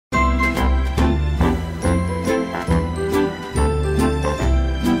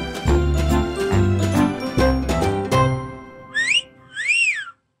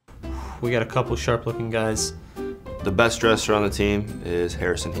we got a couple sharp-looking guys. The best dresser on the team is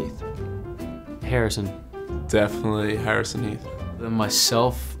Harrison Heath. Harrison. Definitely Harrison Heath. Then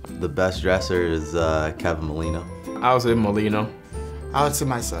myself. The best dresser is Kevin Molino. I would say Molino. I would say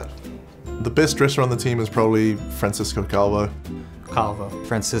myself. The best dresser on the team is probably Francisco Calvo. Calvo.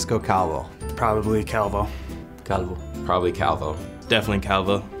 Francisco Calvo. Probably Calvo. Calvo. Probably Calvo. Definitely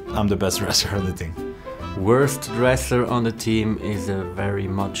Calvo. I'm the best dresser on the team. Worst dresser on the team is a very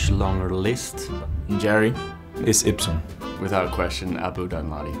much longer list. Jerry is Ibsen. Without question, Abu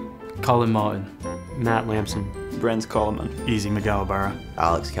Danladi. Colin Martin. Matt Lamson. Brent Coleman. Easy Miguel Ibarra.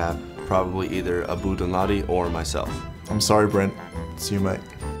 Alex Cap. Probably either Abu Danladi or myself. I'm sorry, Brent. It's you, mate.